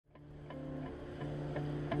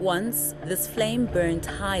Once, this flame burned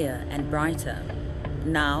higher and brighter.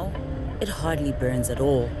 Now, it hardly burns at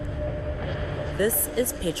all. This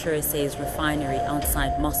is PetroSA's refinery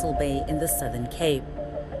outside Mossel Bay in the Southern Cape.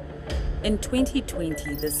 In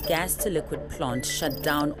 2020, this gas-to-liquid plant shut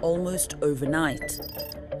down almost overnight.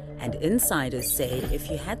 And insiders say if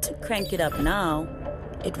you had to crank it up now,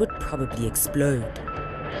 it would probably explode.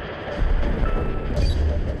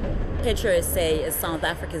 PetroSA is South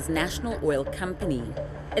Africa's national oil company.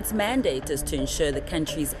 Its mandate is to ensure the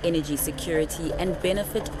country's energy security and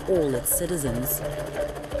benefit all its citizens.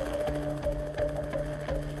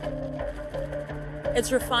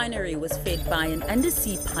 Its refinery was fed by an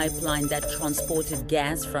undersea pipeline that transported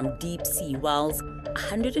gas from deep-sea wells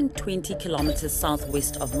 120 kilometers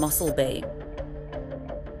southwest of Mossel Bay.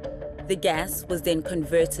 The gas was then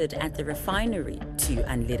converted at the refinery to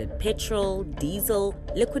unleaded petrol, diesel,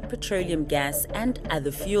 liquid petroleum gas, and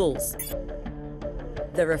other fuels.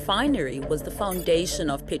 The refinery was the foundation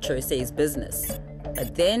of PetroSA's business.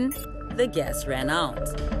 But then, the gas ran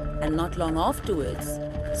out. And not long afterwards,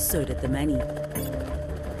 so did the money.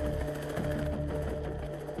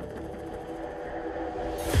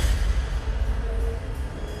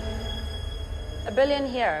 $1 billion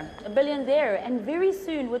here, $1 billion there, and very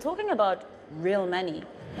soon we're talking about real money.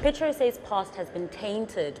 PetroSA's past has been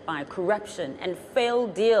tainted by corruption and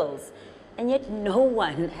failed deals, and yet no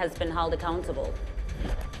one has been held accountable.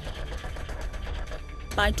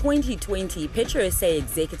 By 2020, PetroSA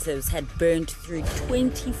executives had burned through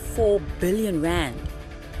 24 billion rand.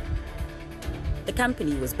 The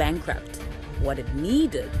company was bankrupt. What it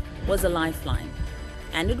needed was a lifeline,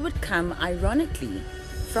 and it would come, ironically,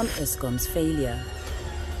 from Eskom's failure.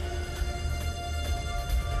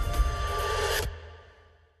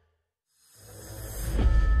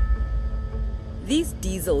 These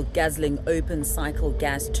diesel-guzzling open-cycle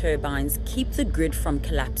gas turbines keep the grid from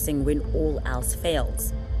collapsing when all else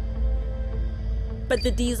fails. But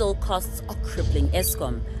the diesel costs are crippling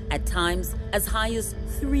Eskom, at times as high as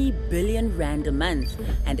 3 billion rand a month,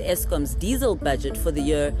 and Eskom's diesel budget for the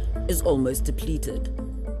year is almost depleted.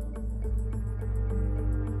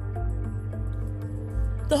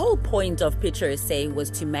 The whole point of PetroSA was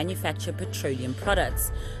to manufacture petroleum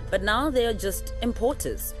products, but now they are just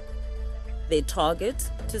importers. Their target,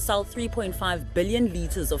 to sell 3.5 billion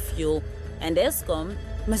litres of fuel, and Eskom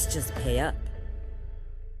must just pay up.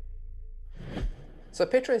 So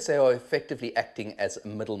PetroSA are effectively acting as a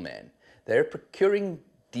middleman. They're procuring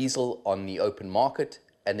diesel on the open market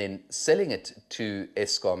and then selling it to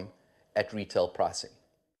Eskom at retail pricing.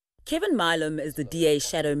 𝗀𝗶𝗴𝗶𝗆 is the DA's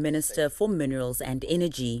Shadow Minister for Minerals and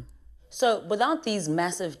Energy. So without these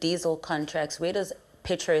massive diesel contracts, where does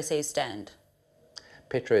PetroSA stand?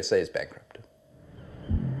 PetroSA is bankrupt.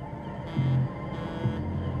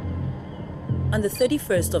 On the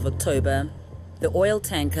 31st of October, the oil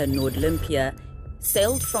tanker 𝗀𝗏𝗄𝗃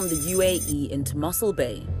sailed from the UAE into Mossel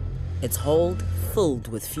Bay, its hold filled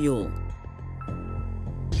with fuel.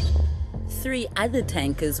 3 other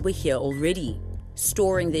tankers were here already,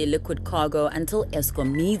 storing their liquid cargo until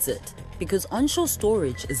Eskom needs it, because onshore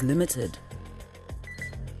storage is limited.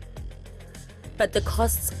 But the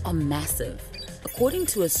costs are massive. According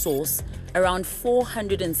to a source, around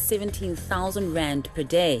 417,000 rand per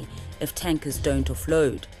day if tankers don't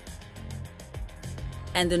offload.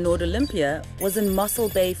 And the 𝗀𝗏𝗄𝗃 was in Mossel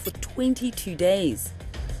Bay for 22 days.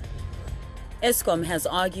 Eskom has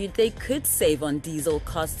argued they could save on diesel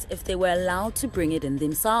costs if they were allowed to bring it in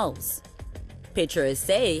themselves.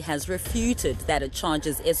 PetroSA has refuted that it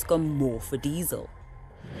charges Eskom more for diesel.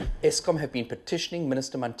 Eskom have been petitioning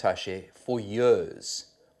Minister Mantashe for years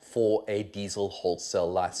for a diesel wholesale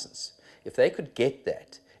license. If they could get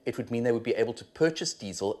that, it would mean they would be able to purchase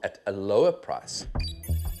diesel at a lower price.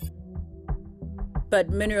 But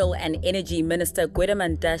Mineral and Energy Minister Gwede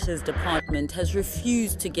Mantashe's department has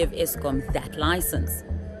refused to give Eskom that license.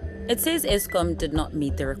 It says Eskom did not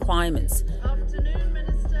meet the requirements. Afternoon,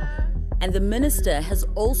 Minister. And the minister has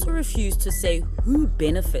also refused to say who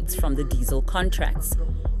benefits from the diesel contracts.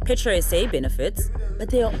 PetroSA benefits, but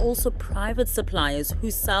there are also private suppliers who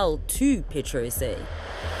sell to PetroSA.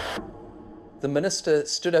 The minister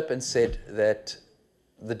stood up and said that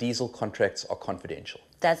the diesel contracts are confidential.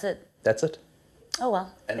 That's it? That's it. Oh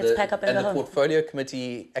well, let's pack up and go home. And the portfolio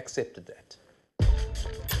committee accepted that.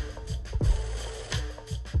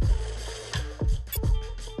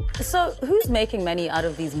 So who's making money out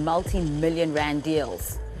of these multi-million rand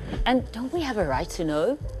deals? And don't we have a right to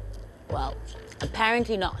know? Well,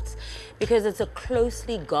 apparently not, because it's a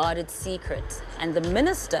closely guarded secret, and the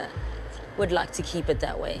minister would like to keep it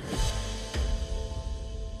that way.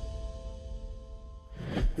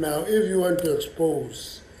 Now, if you want to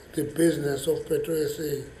expose the business of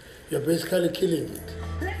PetroSA, you're basically killing it.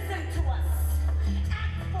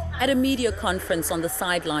 At a media conference on the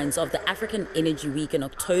sidelines of the African Energy Week in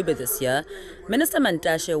October this year, Minister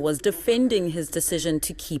Mantashe was defending his decision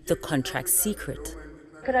to keep the contract secret.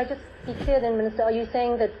 Could I just be clear then, Minister, are you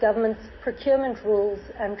saying that government's procurement rules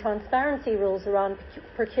and transparency rules around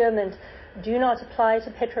procurement do not apply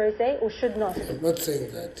to PetroSA or should not? I'm not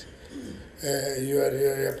saying that. You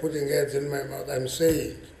are putting words in my mouth. I'm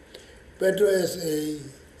saying PetroSA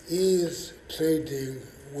is trading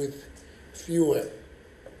with fuel,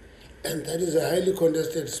 and that is a highly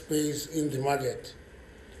contested space in the market.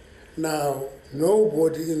 Now,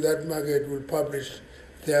 nobody in that market will publish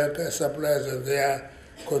their suppliers and their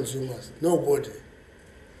consumers. Nobody.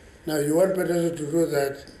 Now, you want PetroSA to do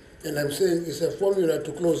that, and I'm saying it's a formula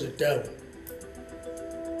to close it down.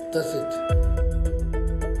 That's it.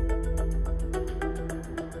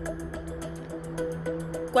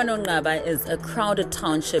 𝗀𝗏𝗶𝗴𝗶 is a crowded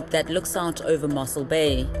township that looks out over Mossel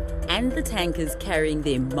Bay and the tankers carrying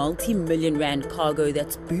their multi-million rand cargo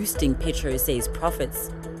that's boosting PetroSA's profits.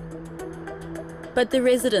 But the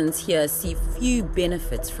residents here see few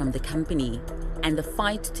benefits from the company, and the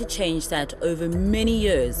fight to change that over many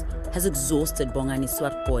years has exhausted Bongani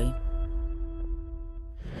Swartboy.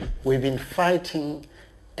 We've been fighting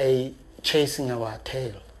chasing our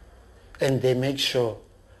tail, and they make sure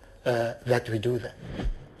that we do that.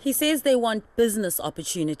 He says they want business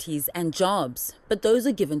opportunities and jobs, but those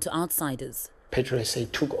are given to outsiders.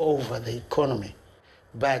 PetroSA took over the economy,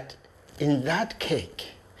 but in that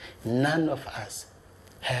cake, none of us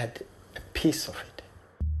had a piece of it.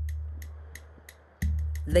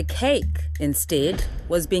 The cake, instead,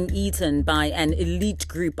 was being eaten by an elite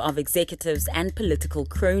group of executives and political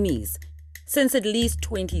cronies. Since at least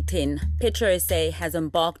 2010, PetroSA has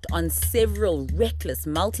embarked on several reckless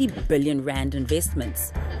multi-billion rand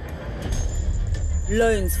investments.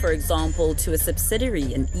 Loans, for example, to a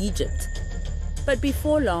subsidiary in Egypt. But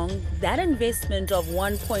before long, that investment of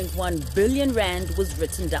 1.1 billion rand was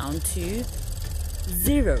written down to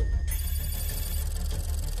zero.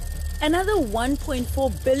 Another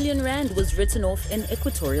 1.4 billion rand was written off in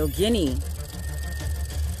Equatorial Guinea.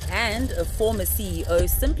 And a former CEO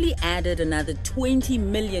simply added another $20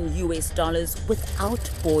 million without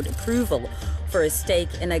board approval for a stake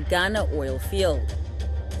in a Ghana oil field.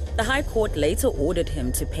 The High Court later ordered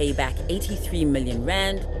him to pay back 83 million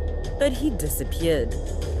rand, but he disappeared.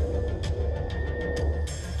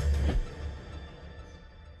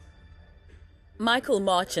 Michael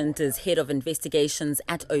Marchant is head of investigations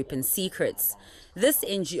at 𝗀𝗏𝗃𝗍. This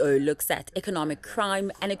NGO looks at economic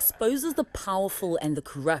crime and exposes the powerful and the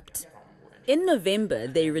corrupt. In November,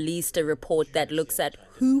 they released a report that looks at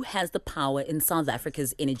who has the power in South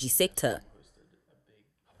Africa's energy sector.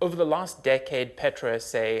 Over the last decade,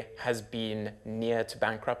 PetroSA has been near to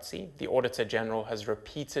bankruptcy. The Auditor General has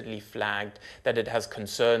repeatedly flagged that it has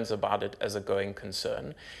concerns about it as a going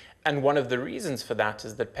concern. And one of the reasons for that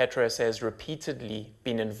is that PetroSA has repeatedly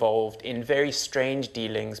been involved in very strange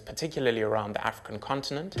dealings, particularly around the African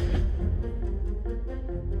continent.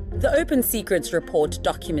 The 𝗀𝗏𝗃𝗍𝗆 report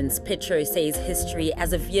documents PetroSA's history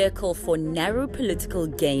as a vehicle for narrow political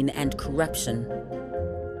gain and corruption.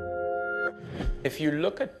 If you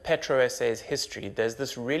look at PetroSA's history, there's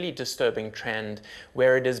this really disturbing trend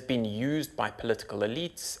where it has been used by political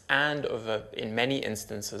elites and, in many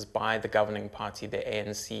instances, by the governing party, the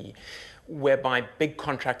ANC, whereby big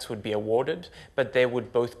contracts would be awarded, but there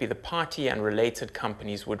would both be the party and related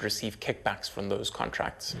companies would receive kickbacks from those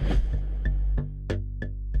contracts.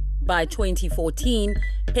 By 2014,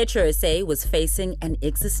 PetroSA was facing an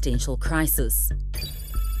existential crisis.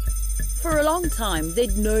 For a long time,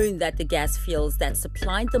 they'd known that the gas fields that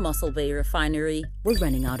supplied the Mossel Bay refinery were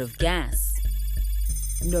running out of gas.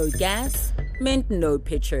 No gas meant no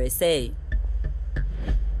PetroSA.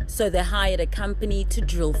 So they hired a company to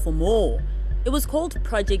drill for more. It was called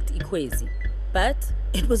Project 𝗀𝗀𝗃𝗍𝗃, but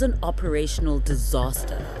it was an operational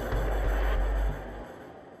disaster.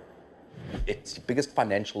 It's the biggest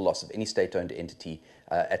financial loss of any state-owned entity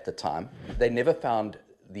at the time. They never found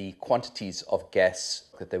the quantities of gas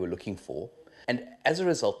that they were looking for. And as a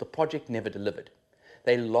result, the project never delivered.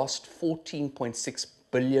 They lost 14.6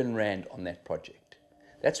 billion rand on that project.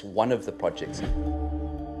 That's one of the projects.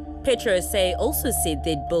 PetroSA also said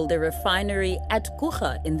they'd build a refinery at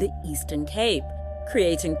𝗀𝗏𝗃 in the Eastern Cape,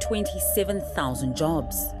 creating 27,000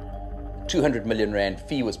 jobs. 200 million rand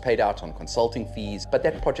fee was paid out on consulting fees, but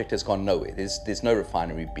that project has gone nowhere. There's no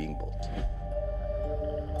refinery being built.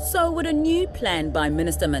 So would a new plan by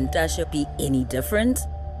Minister Mantashe be any different?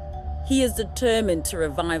 He is determined to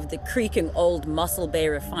revive the creaking old Mossel Bay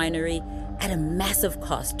refinery at a massive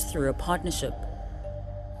cost through a partnership.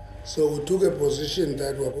 So we took a position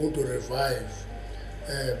that we're going to revive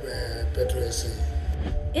PetroSA.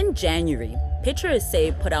 In January,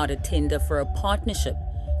 PetroSA put out a tender for a partnership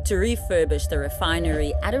to refurbish the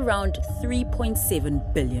refinery at around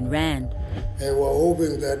 3.7 billion rand. And we're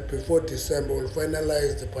hoping that before December we'll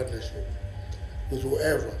finalize the partnership with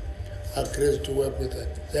whoever agrees to work with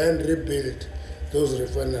it, then rebuild those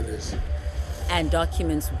refineries. And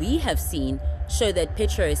documents we have seen show that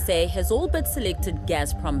PetroSA has all but selected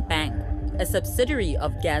Gazprom Bank, a subsidiary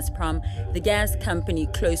of Gazprom, the gas company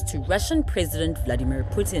close to Russian President Vladimir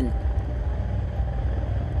Putin.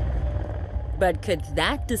 But could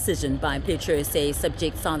that decision by PetroSA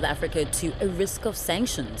subject South Africa to a risk of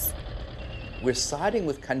sanctions? We're siding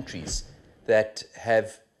with countries that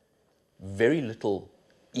have very little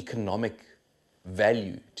economic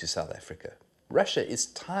value to South Africa. Russia is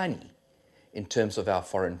tiny in terms of our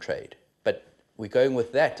foreign trade, but we're going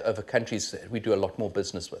with that over countries that we do a lot more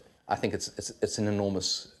business with. I think it's an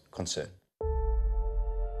enormous concern.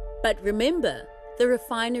 But remember, the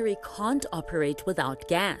refinery can't operate without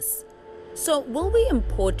gas. So will we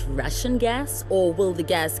import Russian gas, or will the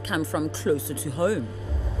gas come from closer to home?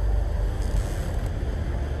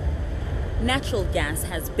 Natural gas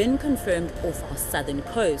has been confirmed off our southern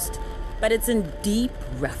coast, but it's in deep,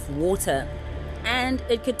 rough water. And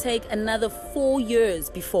it could take another 4 years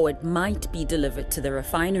before it might be delivered to the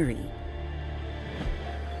refinery.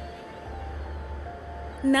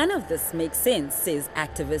 None of this makes sense, says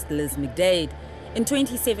activist 𝗀𝗵𝗶𝘀. In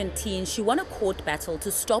 2017, she won a court battle to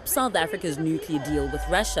stop South Africa's nuclear deal with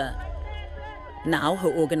Russia. Now her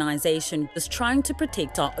organization is trying to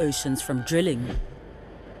protect our oceans from drilling.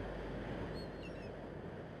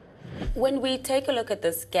 When we take a look at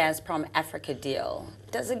this Gazprom Africa deal,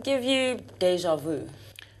 does it give you déjà vu?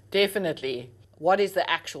 Definitely. What is the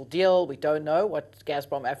actual deal? We don't know what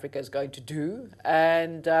Gazprom Africa is going to do,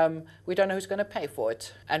 and we don't know who's going to pay for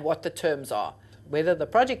it and what the terms are. Whether the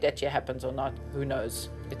project actually happens or not, who knows?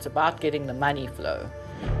 It's about getting the money flow.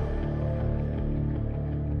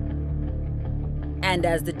 And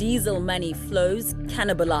as the diesel money flows,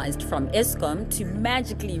 cannibalized from Eskom to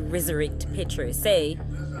magically resurrect PetroSA,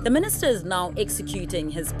 the minister is now executing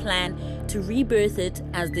his plan to rebirth it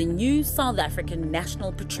as the new South African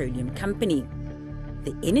National Petroleum Company.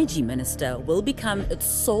 The energy minister will become its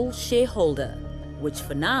sole shareholder, which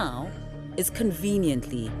for now is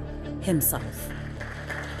conveniently himself.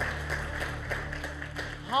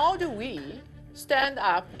 How do we stand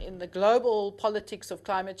up in the global politics of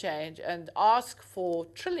climate change and ask for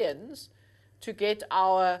trillions to get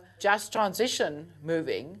our just transition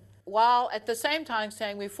moving, while at the same time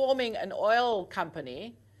saying we're forming an oil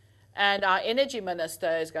company and our energy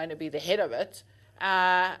minister is going to be the head of it?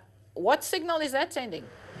 What signal is that sending?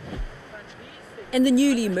 In the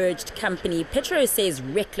newly merged company, PetroSA's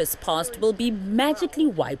reckless past will be magically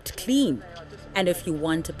wiped clean. And if you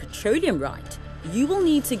want a petroleum right, you will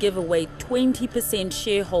need to give away 20%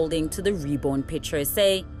 shareholding to the reborn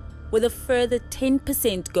PetroSA, with a further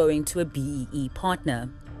 10% going to a BEE partner.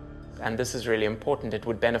 And this is really important. It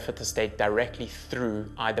would benefit the state directly through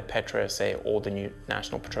either PetroSA or the new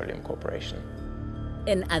National Petroleum Corporation.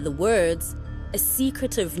 In other words, a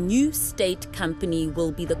secretive new state company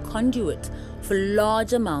will be the conduit for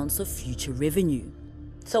large amounts of future revenue.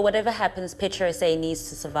 So whatever happens, PetroSA needs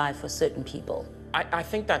to survive for certain people. I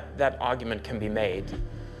think that argument can be made.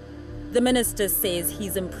 The minister says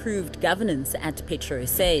he's improved governance at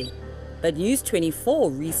PetroSA. But News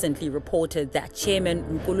 24 recently reported that Chairman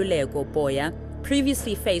𝗀𝗃𝗃𝗃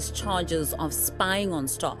previously faced charges of spying on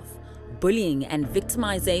staff, bullying and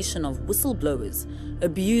victimization of whistleblowers,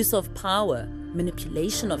 abuse of power,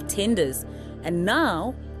 manipulation of tenders, and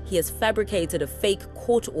now he has fabricated a fake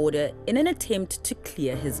court order in an attempt to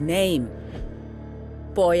clear his name.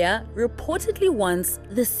 Boya reportedly wants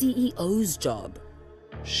the CEO's job.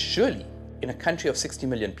 Surely, in a country of 60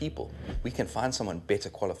 million people, we can find someone better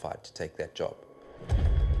qualified to take that job.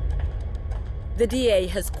 The DA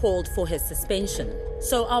has called for his suspension,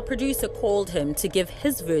 so our producer called him to give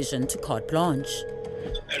his version to Carte Blanche.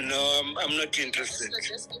 No, I'm not interested.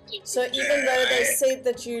 So even though they said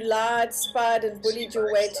that you lied, spied and bullied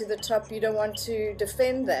your way to the top, you don't want to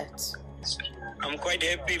defend that? I'm quite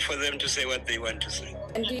happy for them to say what they want to say.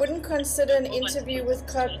 And you wouldn't consider an interview with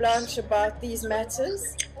Carte Blanche about these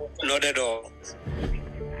matters? Not at all.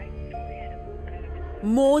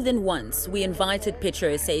 More than once, we invited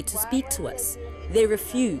PetroSA to speak to us. They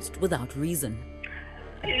refused without reason.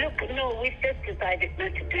 Look, no, we've just decided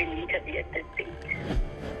not to do an interview at this stage.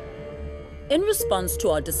 In response to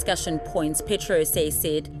our discussion points, PetroSA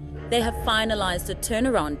said they have finalized a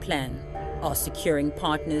turnaround plan, are securing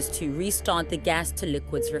partners to restart the gas to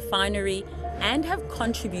liquids refinery, and have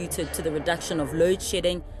contributed to the reduction of load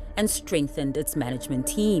shedding and strengthened its management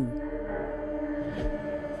team.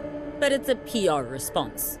 But it's a PR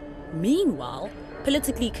response. Meanwhile,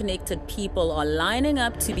 politically connected people are lining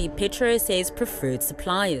up to be PetroSA's preferred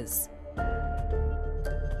suppliers.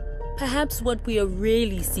 Perhaps what we are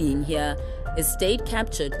really seeing here is state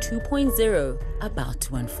capture 2.0 about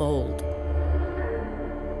to unfold.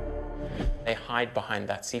 They hide behind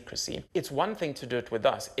that secrecy. It's one thing to do it with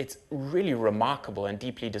us. It's really remarkable and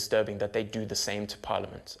deeply disturbing that they do the same to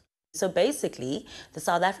Parliament. So basically, the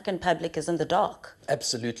South African public is in the dark.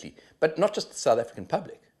 Absolutely. But not just the South African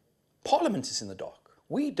public. Parliament is in the dark.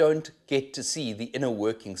 We don't get to see the inner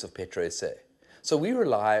workings of PetroSA. So we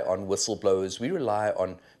rely on whistleblowers, we rely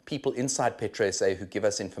on people inside PetroSA who give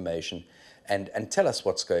us information and tell us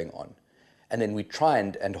what's going on. And then we try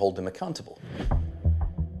and hold them accountable.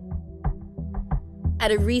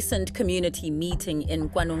 At a recent community meeting in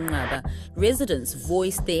𝗀𝗃𝗶𝗴𝗶, residents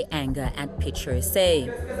voiced their anger at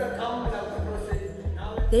PetroSA.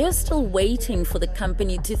 They are still waiting for the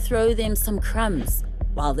company to throw them some crumbs,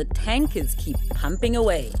 while the tankers keep pumping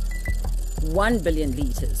away. 1 billion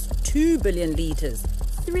litres, 2 billion litres,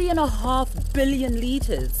 3.5 billion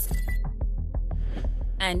litres.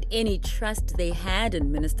 And any trust they had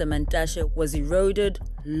in Minister Mantashe was eroded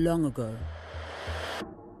long ago.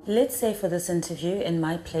 Let's say for this interview, in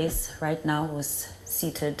my place right now was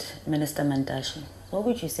seated Minister Mantashe. What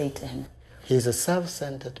would you say to him? He's a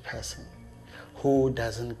self-centered person who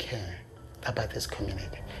doesn't care about his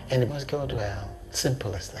community. And it must go to hell.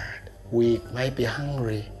 Simple as that. We might be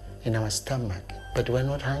hungry in our stomach, but we're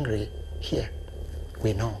not hungry here.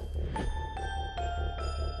 We know.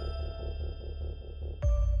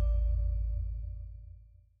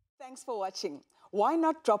 Thanks for watching. Why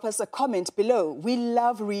not drop us a comment below? We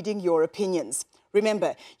love reading your opinions.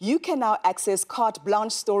 Remember, you can now access Carte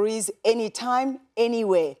Blanche stories anytime,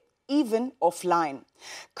 anywhere, even offline.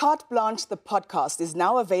 Carte Blanche, the podcast, is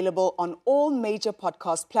now available on all major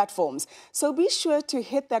podcast platforms. So be sure to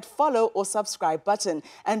hit that follow or subscribe button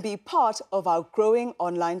and be part of our growing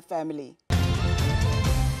online family.